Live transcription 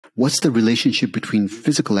What's the relationship between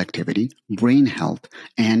physical activity, brain health,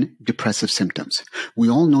 and depressive symptoms? We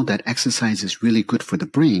all know that exercise is really good for the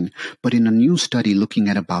brain, but in a new study looking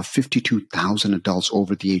at about 52,000 adults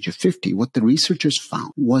over the age of 50, what the researchers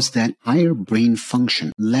found was that higher brain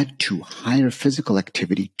function led to higher physical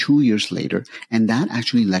activity 2 years later, and that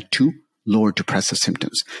actually led to lower depressive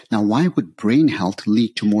symptoms. Now, why would brain health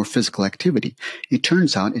lead to more physical activity? It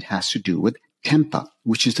turns out it has to do with TEMPA,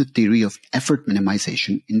 which is the theory of effort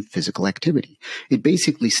minimization in physical activity. It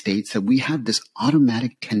basically states that we have this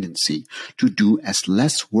automatic tendency to do as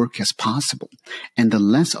less work as possible. And the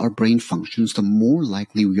less our brain functions, the more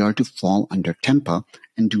likely we are to fall under TEMPA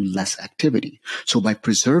and do less activity. So by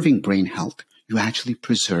preserving brain health, you actually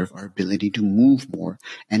preserve our ability to move more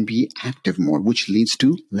and be active more, which leads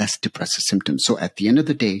to less depressive symptoms. So at the end of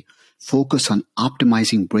the day, focus on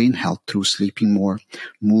optimizing brain health through sleeping more,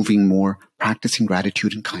 moving more, practicing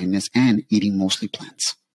gratitude and kindness, and eating mostly plants.